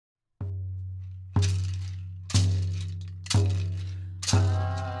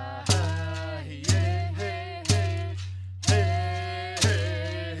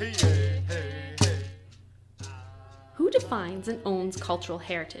defines and owns cultural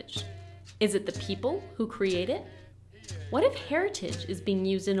heritage? Is it the people who create it? What if heritage is being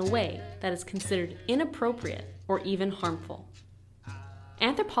used in a way that is considered inappropriate or even harmful?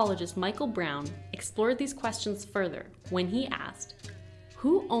 Anthropologist Michael Brown explored these questions further when he asked,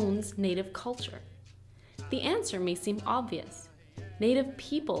 who owns Native culture? The answer may seem obvious. Native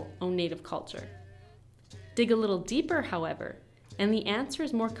people own Native culture. Dig a little deeper, however, and the answer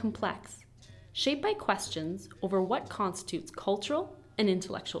is more complex, shaped by questions over what constitutes cultural and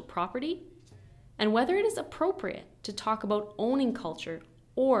intellectual property, and whether it is appropriate to talk about owning culture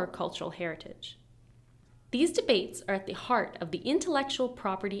or cultural heritage. These debates are at the heart of the Intellectual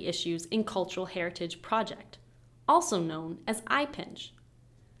Property Issues in Cultural Heritage project, also known as IPinCH,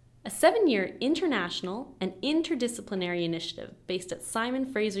 a 7-year international and interdisciplinary initiative based at Simon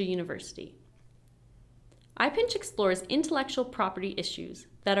Fraser University. IPinCH explores intellectual property issues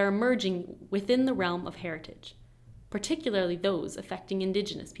that are emerging within the realm of heritage, particularly those affecting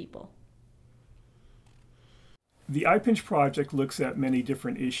Indigenous people. The IPinCH project looks at many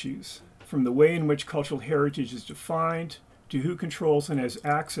different issues, from the way in which cultural heritage is defined, to who controls and has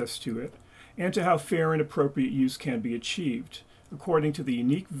access to it, and to how fair and appropriate use can be achieved, according to the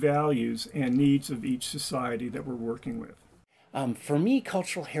unique values and needs of each society that we're working with. For me,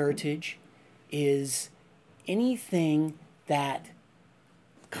 cultural heritage is anything that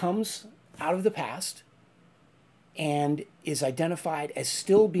comes out of the past and is identified as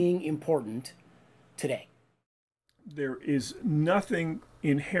still being important today. There is nothing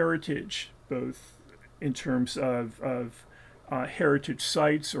in heritage, both in terms of heritage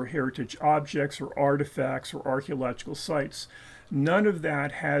sites or heritage objects or artifacts or archaeological sites. None of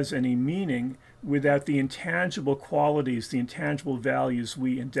that has any meaning without the intangible qualities, the intangible values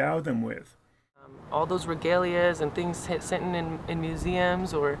we endow them with. All those regalias and things sitting in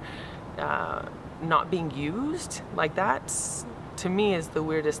museums or not being used, like that, to me is the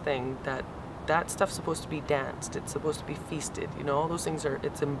weirdest thing. That stuff's supposed to be danced, it's supposed to be feasted, you know, all those things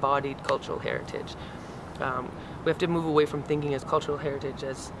it's embodied cultural heritage. We have to move away from thinking as cultural heritage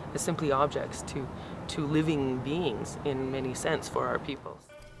as simply objects to living beings in many sense for our peoples.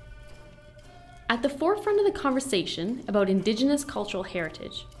 At the forefront of the conversation about Indigenous cultural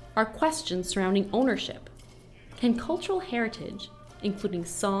heritage are questions surrounding ownership. Can cultural heritage, including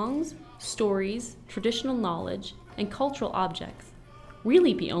songs, stories, traditional knowledge, and cultural objects,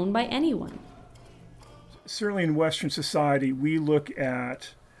 really be owned by anyone? Certainly in Western society, we look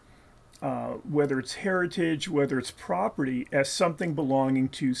at whether it's heritage, whether it's property, as something belonging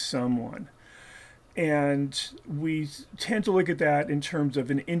to someone. And we tend to look at that in terms of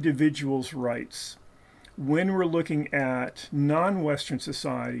an individual's rights. When we're looking at non-Western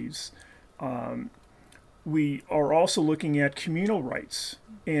societies, we are also looking at communal rights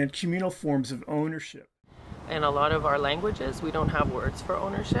and communal forms of ownership. In a lot of our languages, we don't have words for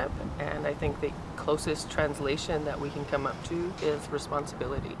ownership, and I think the closest translation that we can come up to is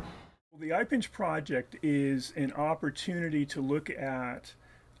responsibility. The IPinCH project is an opportunity to look at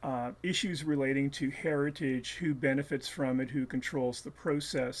issues relating to heritage, who benefits from it, who controls the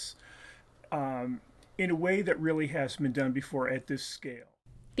process, in a way that really hasn't been done before at this scale.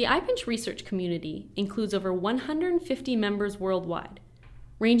 The IPinCH research community includes over 150 members worldwide,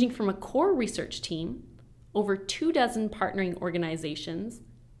 ranging from a core research team, over 24 partnering organizations,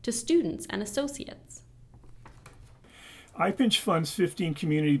 to students and associates. IPinCH funds 15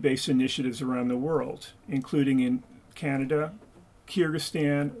 community-based initiatives around the world, including in Canada,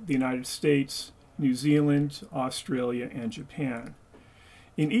 Kyrgyzstan, the United States, New Zealand, Australia, and Japan.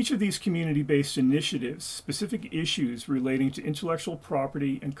 In each of these community-based initiatives, specific issues relating to intellectual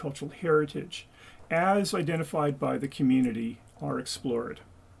property and cultural heritage, as identified by the community, are explored.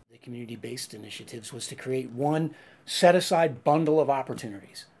 The community-based initiatives was to create one set-aside bundle of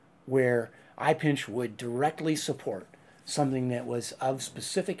opportunities where IPinCH would directly support something that was of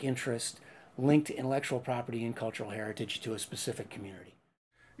specific interest linked to intellectual property and cultural heritage to a specific community.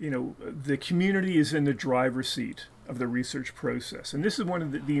 You know, the community is in the driver's seat of the research process. And this is one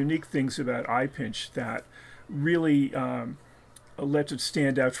of the unique things about IPinCH that really lets it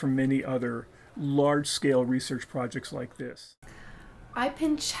stand out from many other large-scale research projects like this.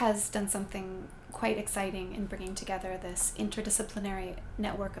 IPinCH has done something quite exciting in bringing together this interdisciplinary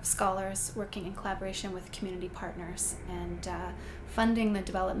network of scholars working in collaboration with community partners, and funding the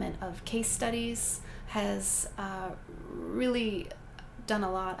development of case studies has really done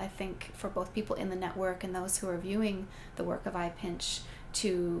a lot, I think, for both people in the network and those who are viewing the work of IPinCH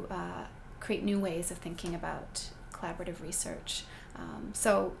to create new ways of thinking about collaborative research.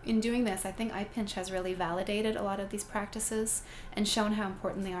 So in doing this, I think IPinCH has really validated a lot of these practices and shown how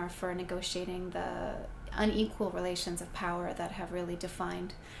important they are for negotiating the unequal relations of power that have really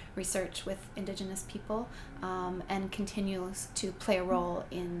defined research with Indigenous people, and continues to play a role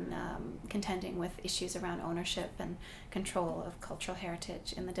in contending with issues around ownership and control of cultural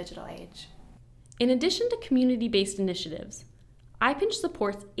heritage in the digital age. In addition to community-based initiatives, IPinCH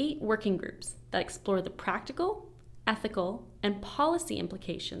supports 8 working groups that explore the practical, ethical, and policy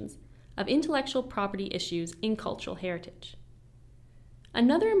implications of intellectual property issues in cultural heritage.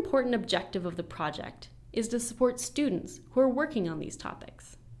 Another important objective of the project is to support students who are working on these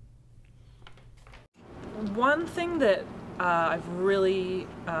topics. One thing that I've really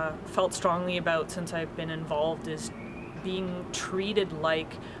felt strongly about since I've been involved is being treated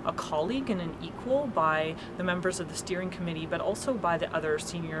like a colleague and an equal by the members of the steering committee, but also by the other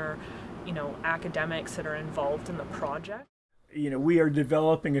senior, academics that are involved in the project. We are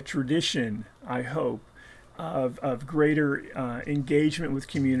developing a tradition, I hope, of greater engagement with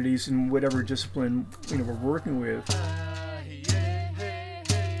communities in whatever discipline we're working with.